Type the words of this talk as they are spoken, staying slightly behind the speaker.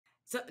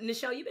So,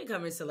 Nischelle, you've been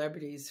covering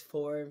celebrities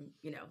for,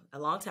 a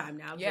long time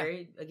now. Yeah.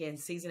 Very, again,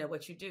 seasoned at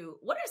what you do.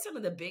 What are some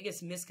of the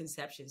biggest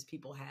misconceptions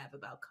people have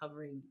about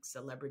covering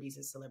celebrities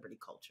and celebrity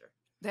culture?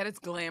 That it's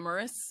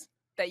glamorous.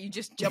 That you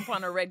just jump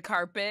on a red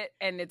carpet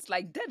and it's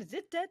like, da da da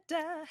da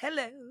da,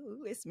 hello,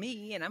 it's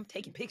me, and I'm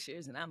taking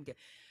pictures and I'm good.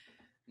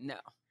 No.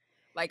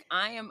 Like,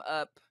 I am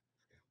up,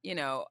 you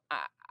know,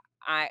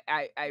 I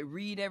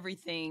read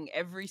everything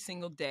every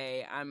single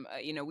day. I'm,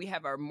 we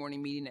have our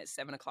morning meeting at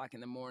 7:00 in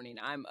the morning.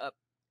 I'm up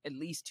at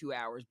least 2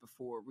 hours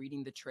before,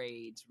 reading the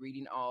trades,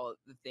 reading all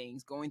the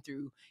things, going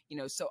through,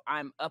 so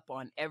I'm up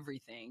on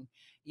everything.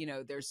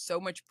 There's so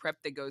much prep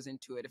that goes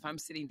into it. If I'm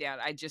sitting down,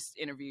 I just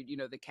interviewed,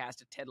 the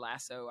cast of Ted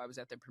Lasso. I was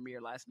at the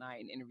premiere last night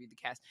and interviewed the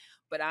cast,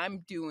 but I'm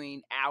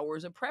doing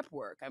hours of prep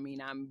work. I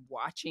mean, I'm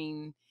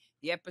watching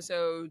the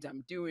episodes,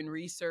 I'm doing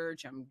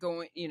research, I'm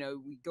going,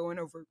 we're going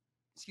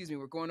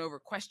over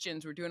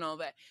questions, we're doing all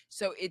that.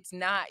 So it's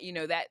not,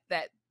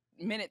 that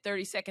minute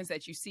 30 seconds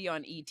that you see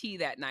on ET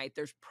that night,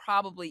 there's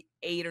probably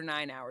 8 or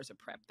 9 hours of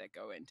prep that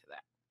go into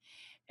that.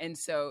 And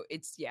so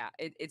it's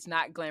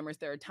not glamorous.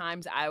 There are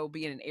times I will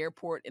be in an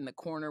airport in the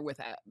corner with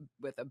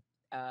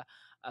a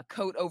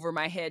coat over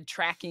my head,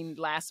 tracking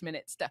last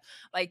minute stuff.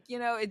 Like,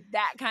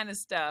 that kind of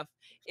stuff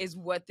is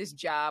what this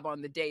job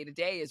on the day to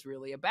day is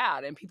really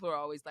about. And people are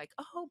always like,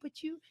 oh,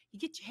 but you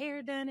get your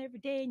hair done every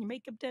day and your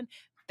makeup done.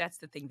 That's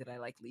the thing that I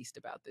like least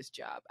about this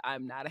job.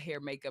 I'm not a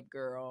hair makeup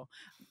girl.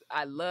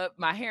 I love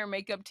my hair and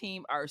makeup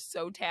team are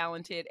so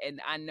talented,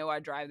 and I know I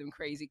drive them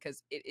crazy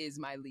because it is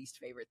my least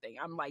favorite thing.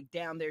 I'm like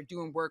down there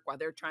doing work while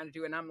they're trying to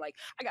do it, and I'm like,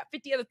 I got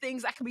 50 other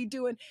things I could be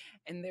doing.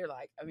 And they're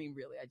like, I mean,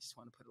 really, I just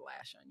want to put a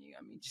lash on you.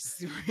 I mean,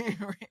 just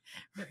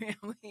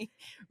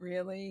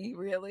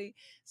really.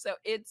 So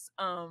it's,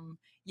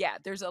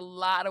 there's a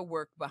lot of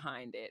work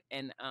behind it.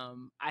 And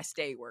I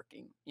stay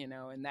working,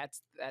 and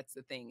that's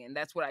the thing. And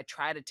that's what I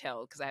try to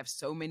tell, because I have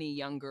so many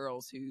young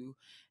girls who,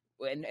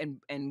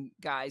 and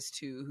guys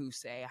too, who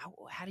say,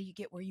 how do you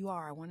get where you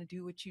are? I want to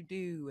do what you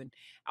do. And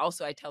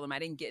also I tell them I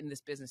didn't get in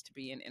this business to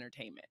be in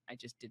entertainment. I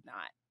just did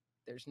not.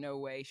 There's no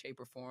way, shape,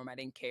 or form. I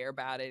didn't care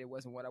about it. It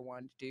wasn't what I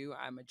wanted to do.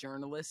 I'm a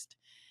journalist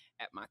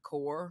at my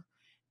core.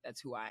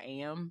 That's who I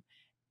am.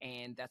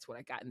 And that's what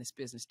I got in this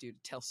business to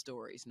tell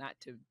stories, not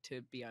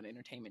to be on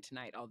Entertainment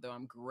Tonight, although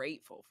I'm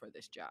grateful for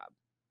this job.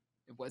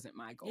 It wasn't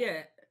my goal.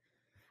 Yeah.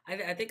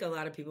 I think a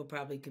lot of people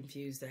probably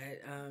confuse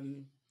that.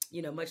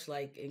 Much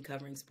like in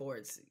covering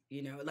sports,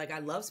 like I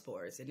love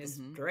sports and it's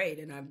great.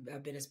 And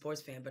I've been a sports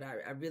fan, but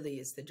I really,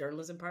 it's the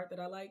journalism part that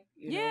I like,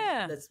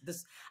 Yeah.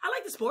 This I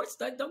like the sports.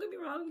 Don't get me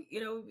wrong,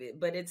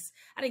 but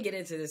I didn't get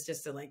into this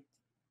just to like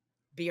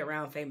be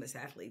around famous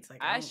athletes.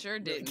 Like I sure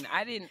didn't.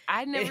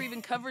 I never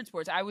even covered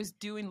sports. I was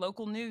doing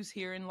local news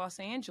here in Los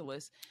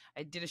Angeles.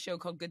 I did a show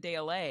called Good Day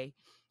LA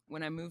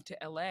when I moved to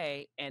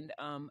LA. And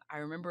I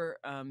remember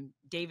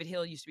David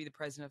Hill used to be the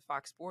president of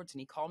Fox Sports,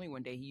 and he called me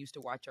one day. He used to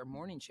watch our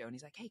morning show, and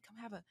he's like, hey, come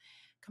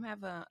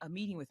have a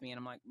meeting with me. And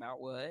I'm like, about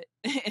what?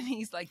 And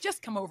he's like,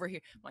 just come over here.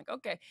 I'm like,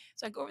 okay.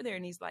 So I go over there,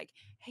 and he's like,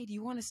 hey, do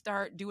you want to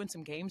start doing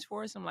some games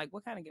for us? I'm like,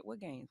 what games?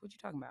 What you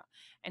talking about?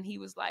 And he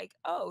was like,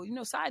 oh,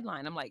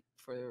 sideline. I'm like,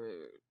 for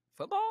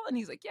football? And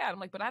he's like, yeah. And I'm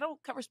like, but I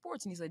don't cover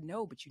sports. And he's like,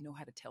 no, but you know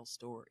how to tell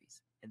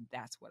stories. And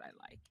that's what I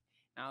like.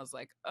 And I was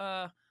like,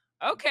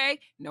 okay.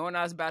 Knowing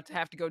I was about to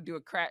have to go do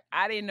a crack.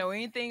 I didn't know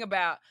anything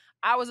about,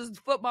 I was a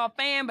football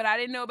fan, but I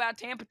didn't know about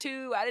Tampa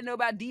 2. I didn't know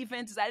about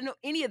defenses. I didn't know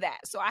any of that.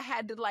 So I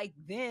had to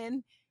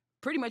then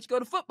pretty much go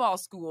to football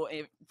school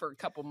for a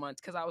couple months,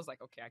 because I was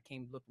like, okay, I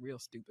can't look real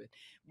stupid.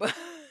 But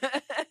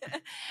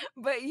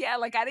but yeah,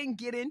 like I didn't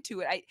get into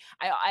it.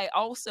 I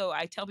also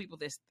tell people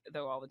this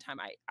though all the time.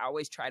 I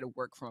always try to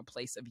work from a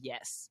place of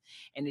yes.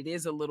 And it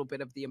is a little bit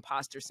of the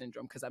imposter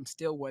syndrome, because I'm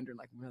still wondering,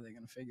 like, when are they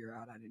going to figure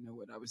out I didn't know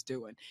what I was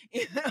doing?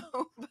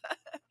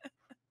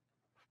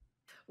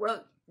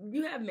 Well,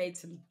 you have made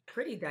some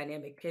pretty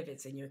dynamic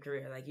pivots in your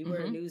career. Like you were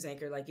a news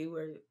anchor, like you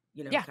were,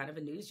 kind of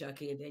a news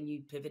junkie, and then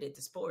you pivoted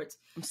to sports.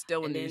 I'm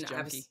still a news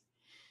junkie.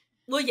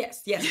 Well,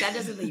 yes, that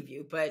doesn't leave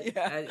you. But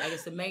yeah. I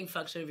guess the main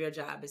function of your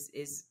job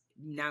is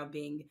now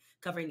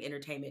covering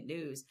entertainment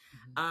news.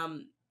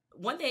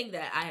 One thing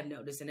that I have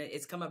noticed, and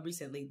it's come up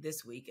recently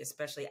this week,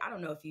 especially, I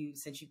don't know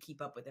since you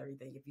keep up with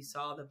everything, if you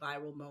saw the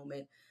viral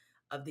moment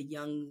of the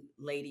young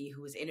lady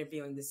who was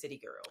interviewing the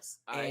City Girls.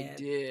 I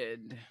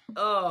did.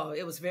 Oh,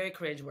 it was very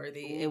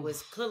cringeworthy. Oof. It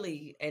was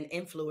clearly an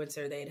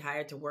influencer they had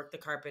hired to work the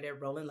carpet at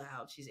Rolling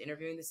Loud. She's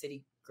interviewing the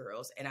City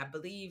Girls. And I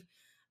believe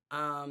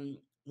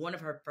one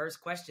of her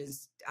first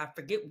questions, I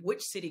forget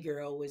which City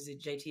Girl, was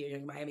it JT or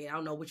Young Miami? I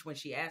don't know which one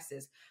she asked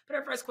this, but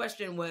her first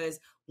question was,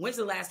 when's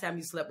the last time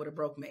you slept with a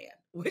broke man?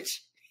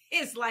 Which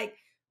is like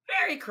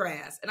very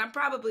crass. And I'm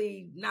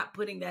probably not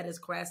putting that as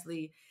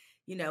crassly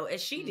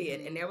as she did.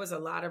 And there was a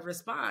lot of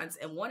response.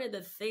 And one of the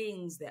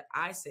things that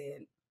I said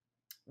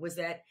was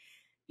that,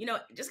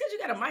 just because you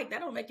got a mic, that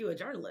don't make you a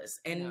journalist.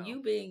 And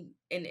you being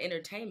in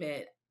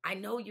entertainment, I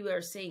know you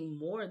are seeing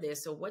more of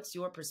this. So what's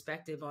your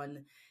perspective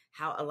on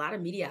how a lot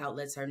of media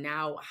outlets are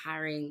now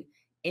hiring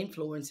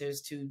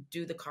influencers to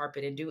do the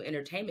carpet and do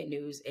entertainment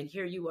news. And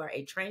here you are,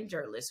 a trained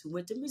journalist who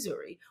went to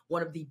Missouri,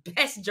 one of the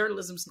best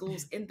journalism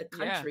schools in the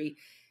country.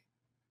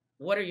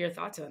 What are your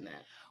thoughts on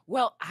that?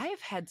 Well,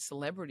 I've had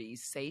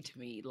celebrities say to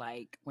me,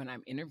 like, when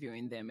I'm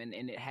interviewing them, and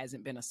it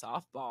hasn't been a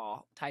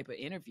softball type of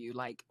interview,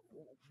 like,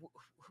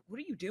 what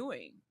are you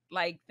doing?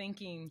 Like,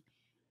 thinking,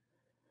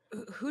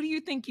 who do you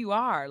think you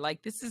are?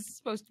 Like, this is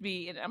supposed to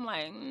be, and I'm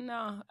like,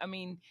 no, I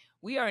mean,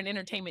 we are an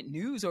entertainment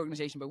news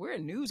organization, but we're a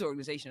news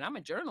organization. I'm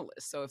a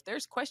journalist. So if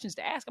there's questions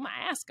to ask, I'm going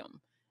to ask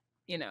them.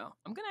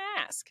 I'm going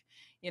to ask,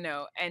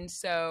 and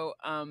so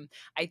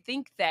I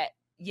think that,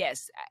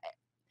 yes,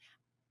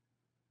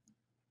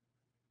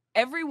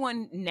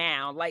 everyone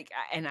now, like,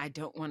 and I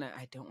don't want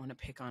to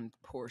pick on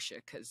Portia,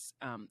 because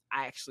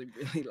I actually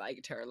really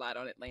liked her a lot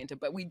on Atlanta,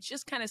 but we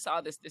just kind of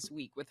saw this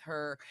week with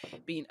her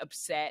being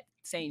upset,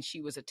 saying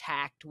she was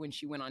attacked when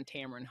she went on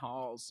Tamron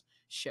Hall's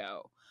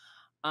show.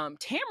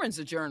 Tamron's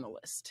a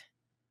journalist,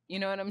 you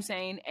know what I'm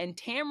saying? And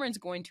Tamron's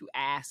going to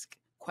ask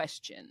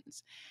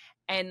questions,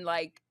 and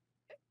like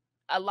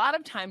a lot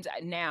of times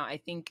now, I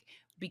think,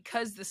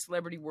 because the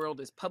celebrity world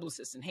is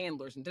publicists and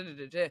handlers and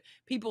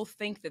people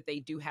think that they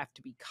do have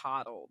to be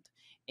coddled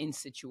in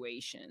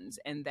situations,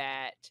 and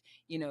that,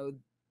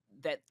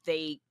 that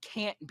they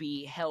can't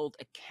be held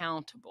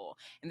accountable.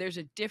 And there's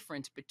a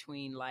difference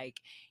between,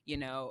 like,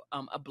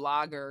 a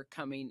blogger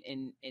coming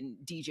in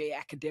DJ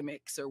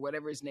Academics or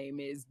whatever his name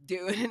is,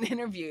 doing an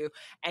interview,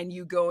 and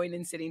you going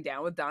and sitting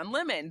down with Don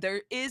Lemon.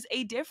 There is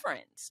a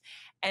difference.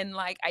 And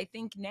like, I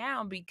think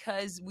now,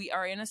 because we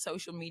are in a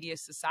social media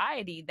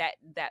society,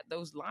 that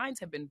those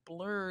lines have been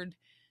blurred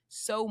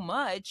so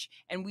much,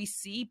 and we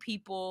see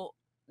people,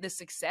 the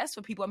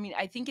successful people. I mean,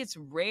 I think it's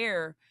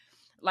rare,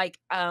 like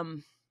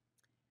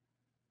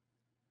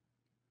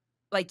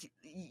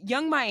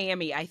Young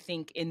Miami, I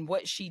think, in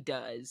what she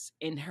does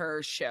in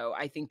her show,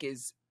 I think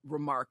is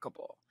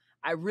remarkable.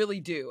 I really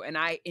do. And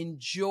I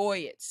enjoy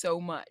it so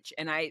much.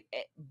 And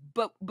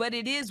but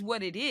it is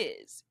what it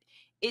is.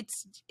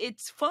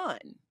 It's fun.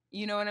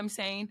 You know what I'm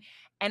saying?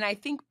 And I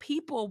think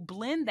people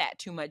blend that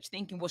too much,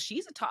 thinking, well,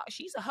 she's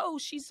a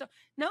host.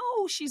 No,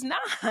 she's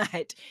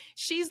not.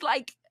 She's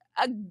like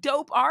a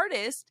dope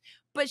artist,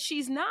 but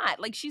she's not.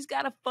 Like, she's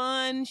got a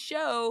fun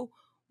show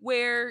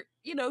where,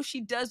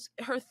 she does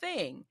her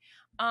thing.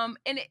 And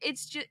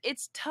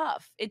it's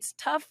tough. It's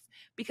tough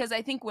because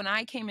I think when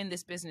I came in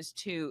this business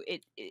too,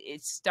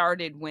 it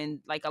started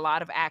when, like, a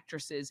lot of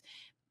actresses,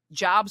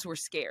 jobs were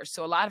scarce.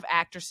 So a lot of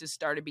actresses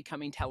started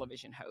becoming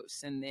television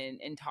hosts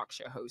and talk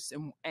show hosts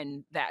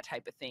and that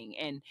type of thing.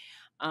 And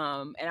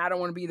I don't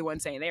want to be the one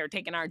saying they are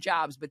taking our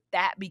jobs, but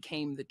that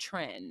became the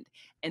trend.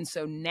 And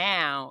so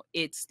now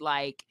it's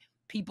like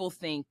people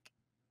think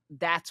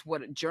that's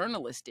what a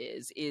journalist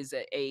is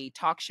a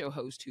talk show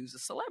host who's a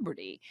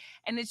celebrity.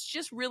 And it's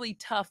just really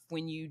tough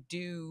when you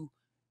do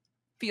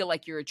feel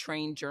like you're a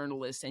trained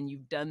journalist and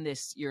you've done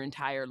this your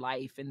entire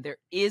life, and there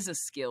is a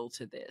skill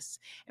to this.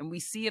 And we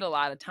see it a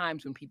lot of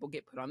times when people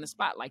get put on the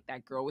spot, like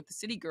that girl with the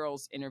City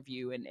Girls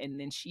interview, and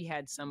then she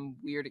had some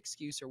weird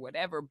excuse or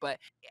whatever. But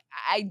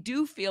I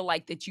do feel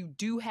like that you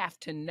do have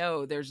to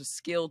know there's a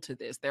skill to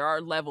this. There are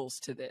levels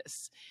to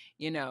this,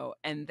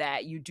 and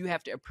that you do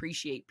have to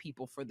appreciate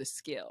people for the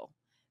skill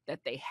that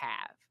they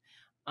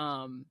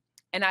have.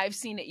 And I've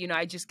seen it,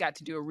 I just got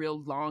to do a real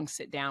long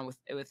sit down with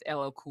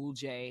LL Cool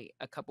J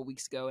a couple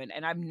weeks ago.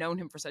 And I've known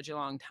him for such a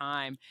long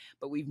time,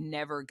 but we've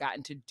never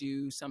gotten to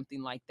do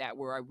something like that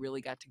where I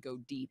really got to go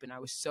deep. And I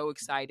was so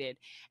excited,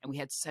 and we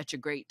had such a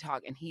great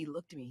talk. And he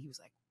looked at me, he was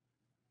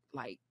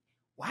like,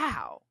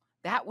 wow,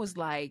 that was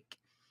like,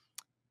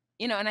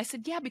 and I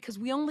said, yeah, because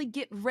we only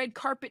get red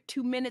carpet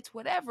 2 minutes,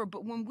 whatever.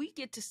 But when we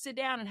get to sit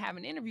down and have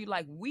an interview,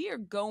 like, we are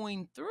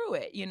going through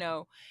it,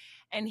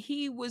 And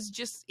he was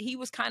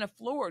kind of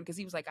floored, because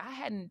he was like, I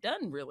hadn't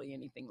done really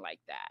anything like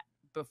that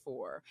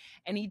before.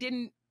 And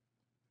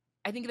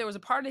I think there was a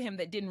part of him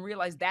that didn't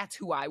realize that's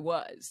who I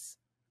was,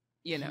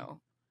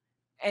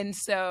 And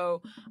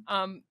so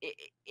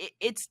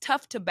it's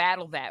tough to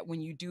battle that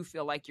when you do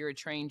feel like you're a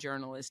trained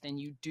journalist and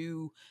you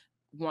do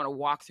want to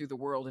walk through the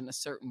world in a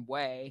certain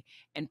way,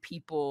 and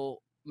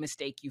people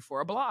mistake you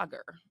for a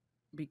blogger,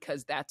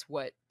 because that's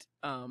what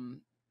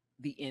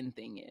the end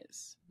thing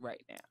is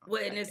right now.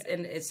 Well, and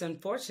it's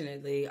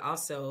unfortunately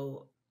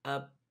also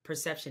a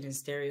perception and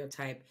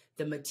stereotype.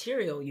 The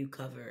material you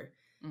cover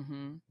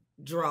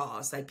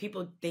draws. Like,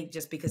 people think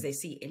just because they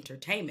see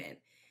entertainment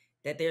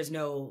that there's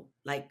no,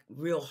 like,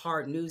 real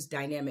hard news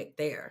dynamic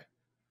there,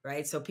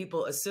 right? So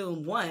people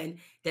assume, one,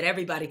 that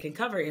everybody can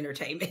cover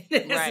entertainment.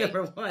 That's right.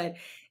 Number one.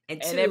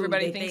 And two,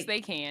 everybody thinks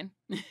they can.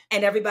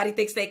 And everybody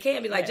thinks they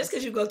can. Be like, just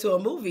because you go to a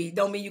movie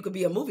don't mean you could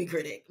be a movie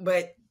critic.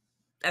 But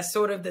that's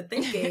sort of the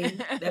thinking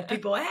that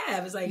people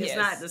have. It's like, it's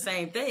not the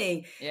same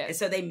thing. Yes. And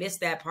so they miss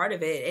that part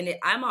of it. And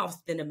I'm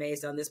often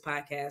amazed on this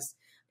podcast,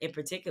 in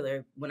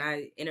particular, when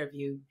I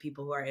interview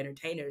people who are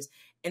entertainers,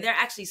 and they're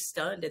actually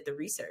stunned at the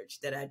research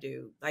that I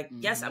do. Like,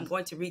 yes, I'm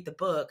going to read the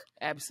book.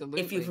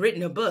 Absolutely. If you've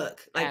written a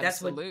book, like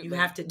that's what you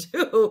have to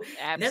do.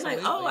 And they're like,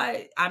 oh,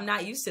 I'm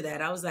not used to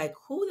that. I was like,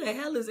 who the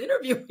hell is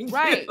interviewing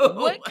you?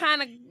 What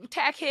kind of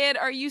tackhead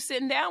are you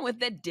sitting down with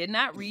that did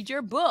not read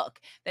your book,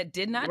 that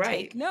did not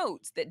take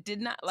notes, that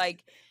did not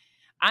like,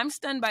 I'm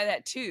stunned by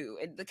that too.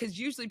 Because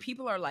usually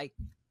people are like,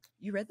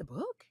 you read the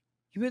book?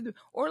 You read the,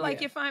 or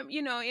like if I'm,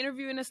 you know,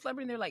 interviewing a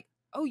celebrity and they're like,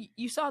 oh,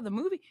 you saw the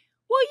movie?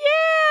 Well,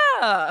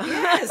 yeah.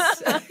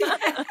 Yes.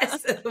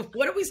 Yes.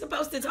 What are we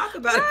supposed to talk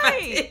about?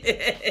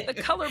 Right. The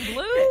color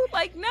blue?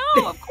 Like, no,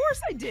 of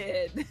course I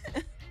did.